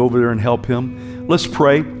want you to go over there and help him. Let's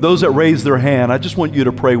pray. Those that raise their hand, I just want you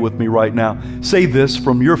to pray with me right now. Say this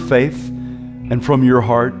from your faith and from your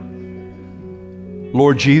heart.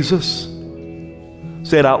 Lord Jesus,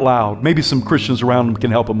 say it out loud. Maybe some Christians around them can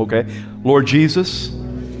help them, okay? Lord Jesus,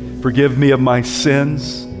 forgive me of my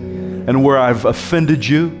sins and where I've offended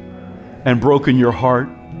you and broken your heart.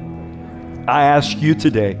 I ask you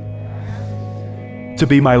today to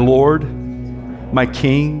be my Lord, my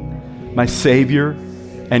King, my Savior,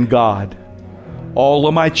 and God. All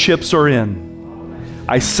of my chips are in.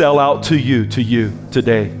 I sell out to you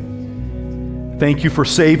today. Thank you for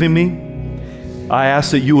saving me. I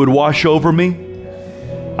ask that you would wash over me.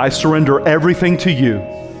 I surrender everything to you.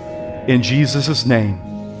 In Jesus' name,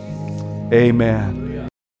 amen.